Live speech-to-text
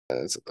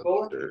It's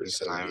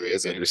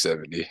under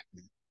 70.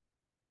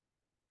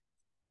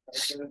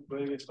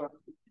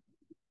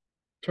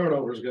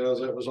 Turnovers, guys.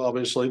 That was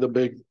obviously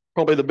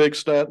probably the big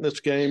stat in this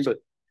game. But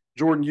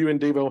Jordan, you and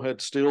Devo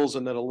had steals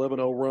in that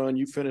 11-0 run.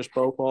 You finished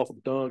both off of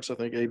dunks. I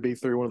think AB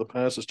threw one of the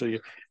passes to you.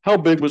 How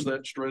big was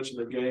that stretch in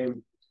the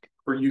game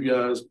for you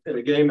guys in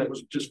a game that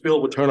was just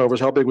filled with turnovers?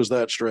 How big was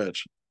that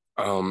stretch?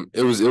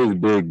 It was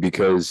big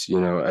because,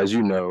 as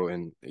you know,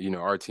 and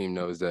our team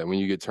knows that when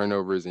you get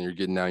turnovers and you're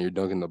getting down, you're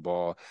dunking the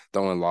ball,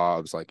 throwing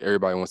lobs, like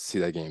everybody wants to see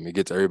that game. It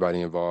gets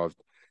everybody involved,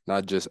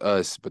 not just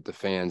us, but the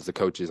fans, the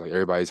coaches, like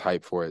everybody's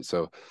hyped for it.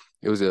 So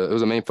it was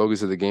a main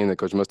focus of the game that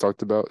Coach Must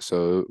talked about.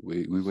 So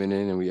we went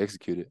in and we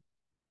executed.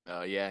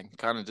 Yeah,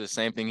 kind of the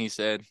same thing he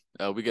said.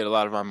 We get a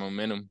lot of our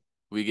momentum.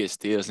 We get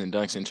steals and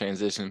dunks in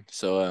transition.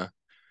 So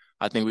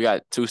I think we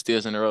got 2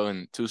 steals in a row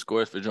and 2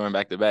 scores for Jordan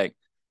back to back.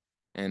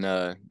 And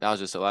that was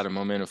just a lot of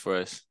momentum for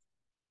us.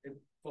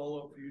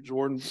 Follow up for you,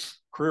 Jordan.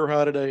 Career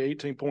high today,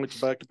 18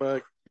 points back to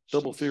back,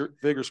 double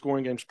figure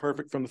scoring games,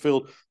 perfect from the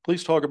field.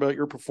 Please talk about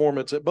your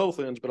performance at both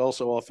ends, but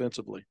also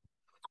offensively.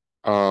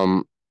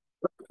 I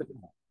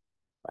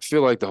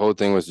feel like the whole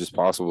thing was just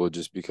possible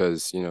just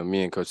because,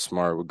 me and Coach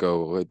Smart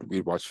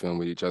we'd watch film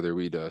with each other.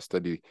 We'd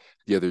study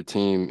the other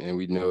team, and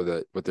we'd know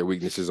that what their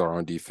weaknesses are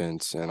on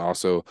defense and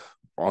also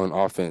on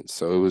offense.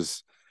 So it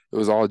was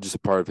all just a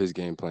part of his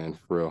game plan,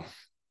 for real.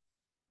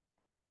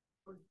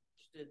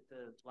 Did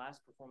the last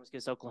performance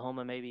against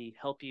Oklahoma maybe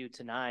help you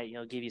tonight,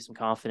 give you some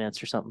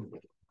confidence or something?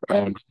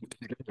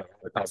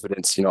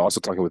 Confidence, also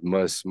talking with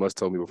Muss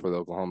told me before the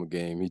Oklahoma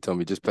game, he told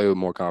me just play with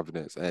more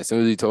confidence. And as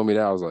soon as he told me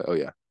that, I was like, oh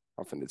yeah,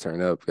 I'm finna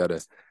turn up. I'm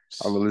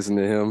gonna listen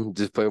to him,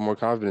 just play with more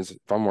confidence. If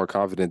I'm more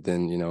confident,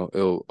 then,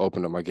 it'll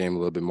open up my game a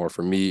little bit more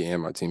for me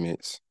and my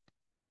teammates.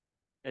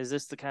 Is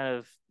this the kind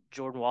of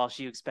Jordan Walsh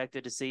you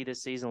expected to see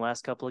this season, the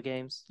last couple of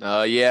games?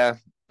 Yeah.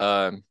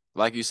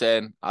 Like you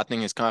said, I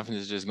think his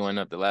confidence is just going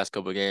up the last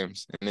couple of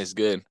games, and it's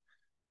good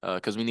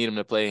because we need him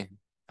to play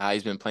how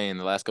he's been playing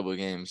the last couple of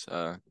games.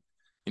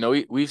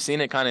 We've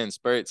seen it kind of in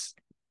spurts,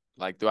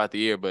 like throughout the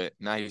year, but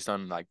now he's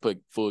starting to like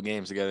put full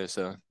games together.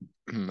 So,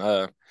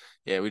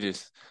 yeah,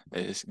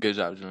 it's good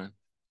job, Jordan.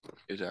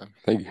 Good job.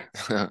 Thank you.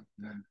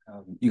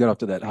 You got off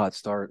to that hot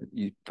start.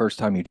 First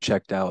time you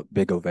checked out,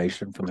 big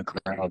ovation from the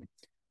crowd.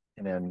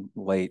 And then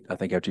late, I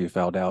think after you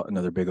fouled out,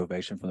 another big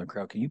ovation from the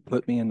crowd. Can you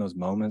put me in those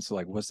moments?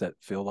 Like, what's that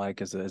feel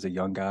like as a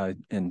young guy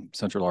in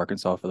Central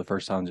Arkansas for the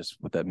first time? Just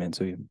what that meant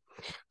to you?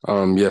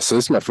 Yeah. So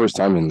this is my first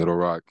time in Little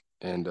Rock,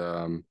 and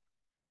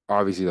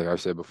obviously, like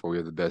I've said before, we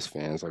have the best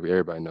fans. Like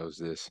everybody knows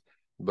this.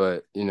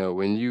 But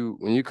when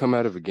you come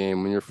out of a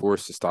game, when you're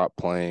forced to stop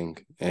playing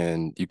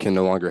and you can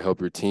no longer help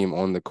your team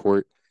on the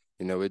court,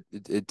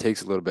 it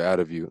takes a little bit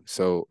out of you.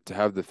 So to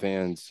have the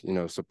fans,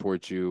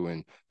 support you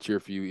and cheer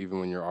for you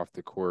even when you're off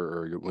the court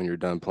or when you're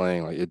done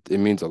playing, like it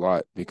means a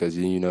lot because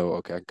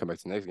okay, I can come back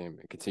to the next game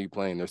and continue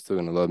playing. They're still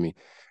gonna love me,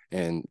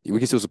 and we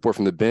can still support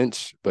from the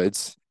bench, but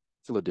it's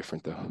a little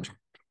different though.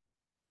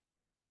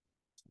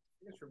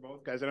 For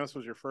both guys, I know this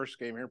was your first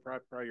game here,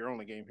 probably your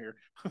only game here,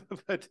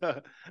 but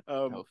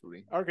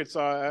Hopefully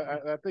Arkansas.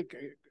 I think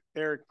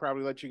Eric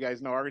probably let you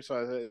guys know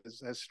Arkansas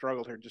has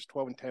struggled here, just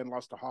 12-10,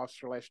 lost to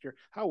Hofstra last year.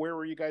 How aware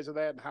were you guys of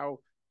that, and how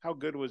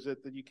good was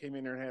it that you came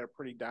in here and had a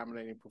pretty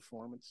dominating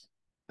performance?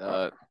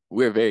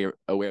 We're very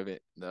aware of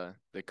it. The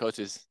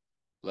coaches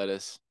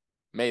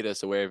made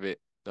us aware of it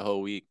the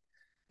whole week,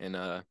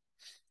 and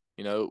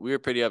we were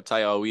pretty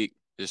uptight all week,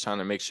 just trying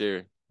to make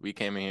sure we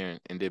came in here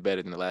and did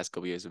better than the last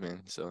couple of years have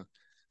been. So,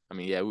 I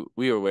mean, yeah,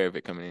 we were aware of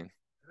it coming in.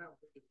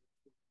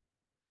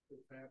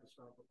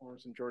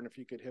 Performance, and Jordan, if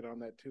you could hit on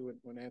that too,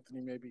 when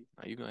Anthony maybe.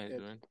 You go ahead,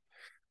 Jordan.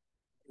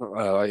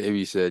 Like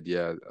Abby said,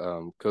 yeah,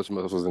 Coach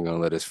Mills wasn't going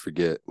to let us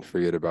forget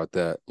about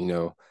that.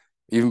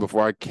 Even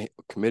before I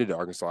committed to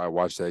Arkansas, I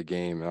watched that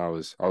game and I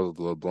was a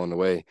little blown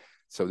away.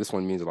 So this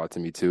one means a lot to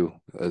me too,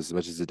 as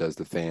much as it does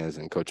the fans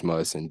and Coach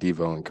Muss and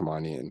Devo and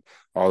Kamani and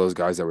all those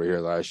guys that were here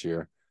last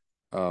year.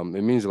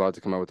 It means a lot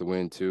to come out with the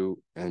win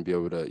too and be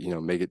able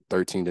to, make it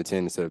 13-10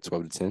 instead of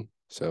 12-10.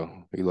 So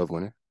we love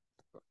winning.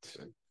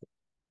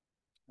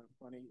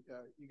 Funny,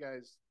 you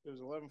guys. There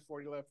was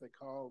 11:40 left. They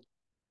called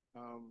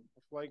a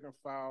flagrant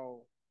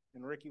foul,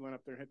 and Ricky went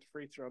up there and hit the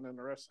free throw, and then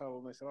the refs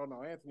huddled, and they said, "Oh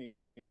no, Anthony."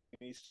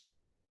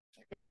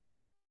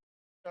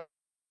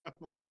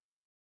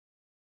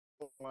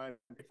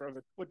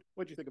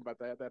 What'd you think about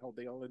that whole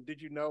deal? And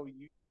did you know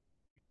you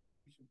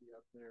should be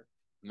up there?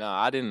 No,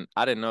 I didn't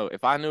know.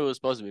 If I knew it was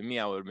supposed to be me,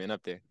 I would have been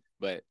up there.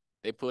 But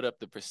they put up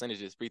the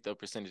free throw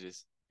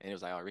percentages, and it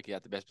was like, oh, Ricky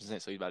got the best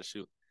percent, so he's about to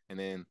shoot. And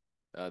then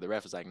the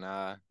ref was like,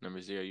 nah,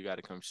 number 0, you got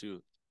to come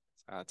shoot.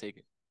 So I'll take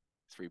it.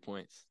 It's 3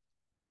 points.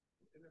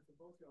 And then for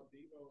both y'all,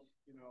 Devo,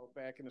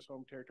 back in his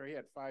home territory, he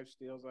had 5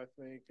 steals, I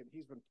think, and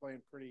he's been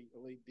playing pretty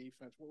elite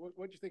defense.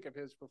 What'd you think of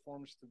his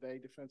performance today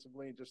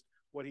defensively, and just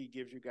what he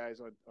gives you guys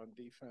on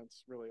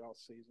defense really all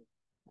season?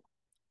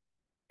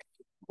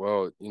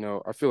 Well,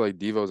 I feel like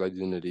Devo's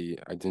identity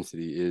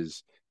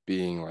is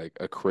being like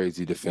a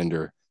crazy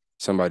defender,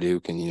 somebody who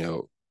can,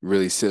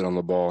 really sit on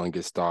the ball and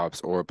get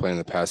stops or play in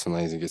the passing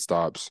lanes and get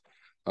stops.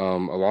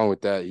 Along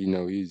with that,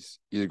 he's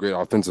a great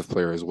offensive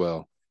player as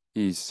well.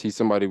 He's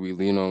somebody we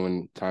lean on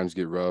when times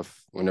get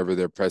rough. Whenever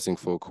they're pressing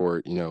full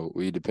court,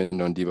 we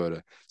depend on Devo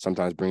to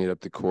sometimes bring it up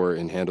the court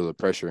and handle the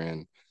pressure.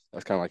 And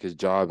that's kind of like his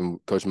job. And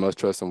Coach must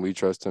trust him. We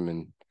trust him,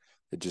 and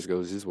it just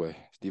goes his way.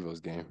 It's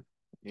Devo's game.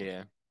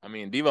 Yeah, I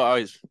mean, Devo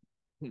always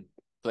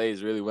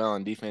plays really well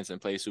on defense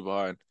and plays super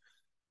hard.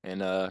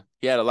 And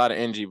he had a lot of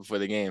energy before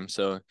the game,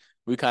 so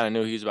we kind of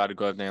knew he was about to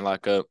go up there and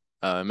lock up,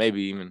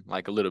 maybe even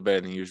like a little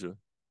better than usual.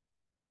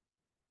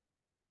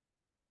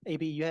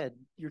 AB,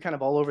 you're kind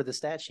of all over the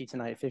stat sheet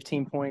tonight.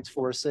 15 points,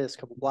 4 assists,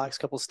 couple blocks,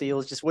 couple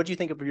steals. Just what do you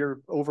think of your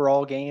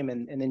overall game?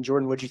 And then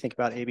Jordan, what do you think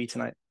about AB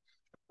tonight?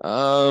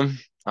 I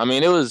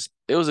mean, it was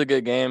a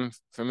good game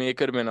for me. It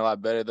could have been a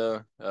lot better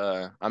though.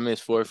 I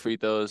missed 4 free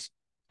throws,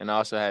 and I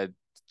also had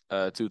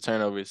 2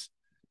 turnovers,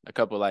 a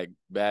couple like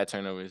bad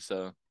turnovers.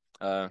 So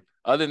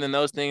other than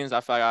those things, I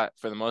feel like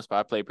for the most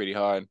part I played pretty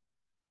hard,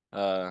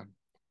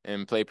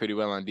 and played pretty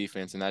well on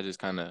defense, and that just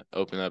kind of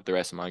opened up the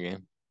rest of my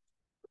game.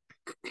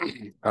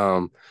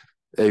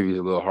 Avy's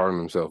a little hard on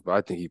himself, but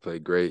I think he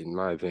played great in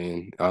my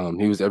opinion.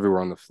 He was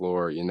everywhere on the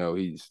floor. He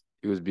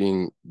was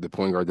being the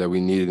point guard that we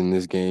needed in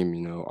this game.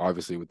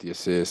 Obviously with the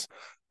assists,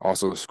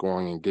 also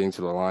scoring and getting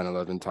to the line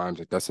 11 times.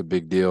 Like that's a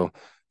big deal.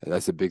 And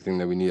that's a big thing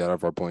that we need out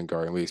of our point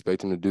guard, and we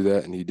expect him to do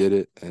that, and he did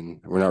it, and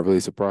we're not really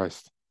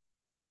surprised.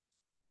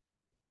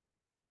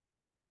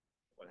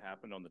 What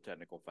happened on the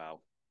technical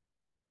foul?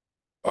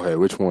 Okay,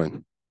 which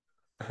one?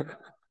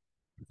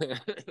 I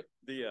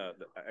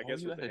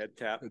guess with the head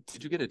tap.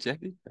 Did you get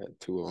ejected? I had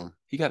 2 of them.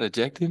 He got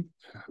ejected?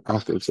 I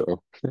don't think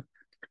so.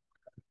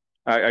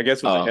 I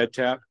guess with the head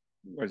tap,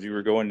 as you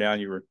were going down,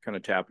 you were kind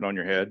of tapping on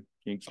your head.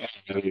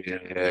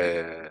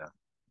 Yeah.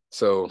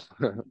 So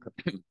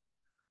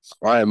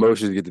my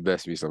emotions get the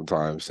best of me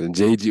sometimes. And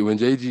when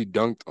JG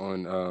dunked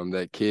on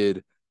that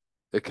kid,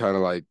 it kind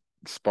of like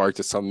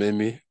sparked something in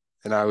me.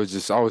 And I was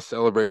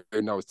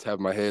celebrating. I was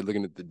tapping my head,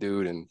 looking at the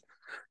dude, and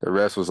the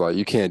rest was like,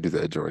 "You can't do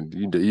that, Jordan.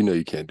 You know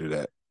you can't do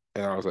that."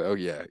 And I was like, "Oh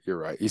yeah, you're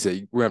right." He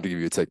said, "We're gonna have to give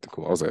you a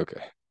technical." I was like,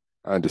 "Okay,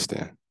 I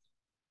understand."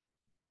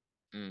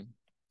 A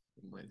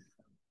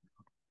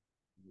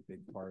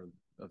big part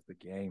of the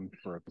game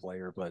for a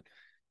player, but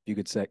if you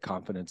could set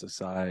confidence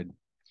aside,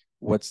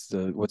 what's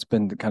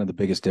been kind of the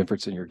biggest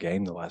difference in your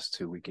game the last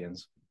 2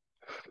 weekends?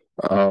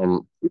 I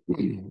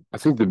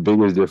think the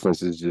biggest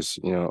difference is just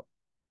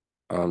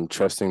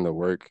trusting the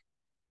work.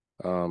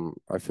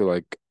 I feel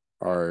like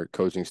our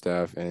coaching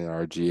staff and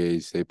our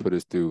GAs, they put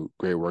us through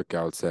great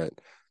workouts that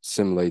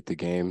simulate the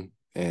game,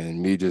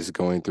 and me just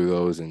going through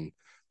those and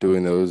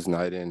doing those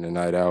night in and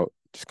night out,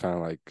 just kind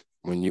of like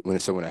when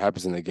it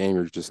happens in the game,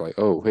 you're just like,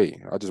 oh,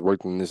 hey, I just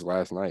worked on this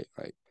last night.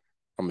 Like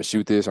I'm gonna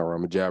shoot this, or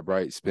I'm gonna jab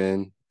right,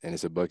 spin, and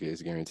it's a bucket.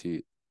 It's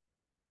guaranteed.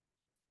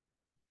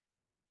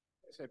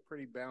 Had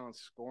pretty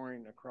balanced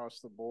scoring across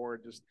the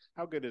board. Just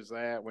how good is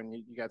that when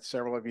you got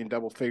several of you in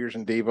double figures,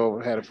 and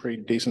Devo had a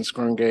pretty decent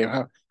scoring game?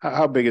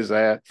 How big is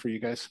that for you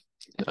guys?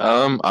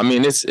 I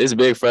mean, it's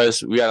big for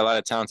us. We got a lot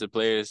of talented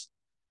players,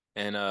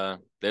 and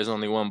there's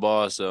only one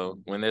ball. So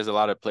when there's a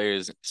lot of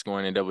players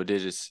scoring in double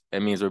digits,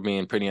 that means we're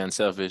being pretty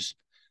unselfish,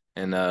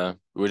 and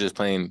we're just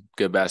playing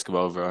good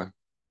basketball overall.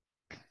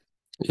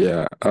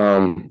 Yeah,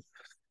 I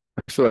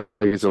feel like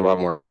it's a lot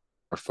more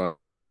fun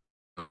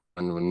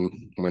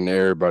when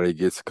everybody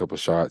gets a couple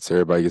shots,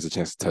 everybody gets a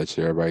chance to touch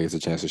it, everybody gets a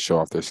chance to show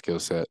off their skill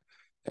set.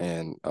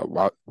 And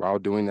while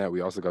doing that,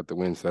 we also got the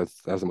win. So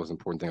that's the most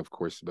important thing, of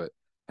course. But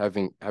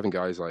having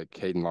guys like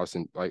Caden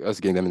Lawson, like us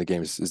getting them in the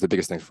game is the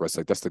biggest thing for us.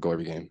 Like that's the goal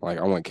every game. Like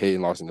I want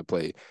Caden Lawson to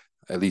play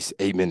at least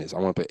 8 minutes. I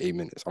want to play 8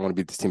 minutes. I want to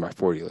beat this team by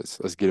 40.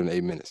 Let's get him to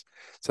 8 minutes.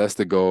 So that's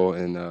the goal,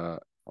 and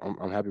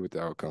I'm happy with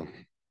the outcome.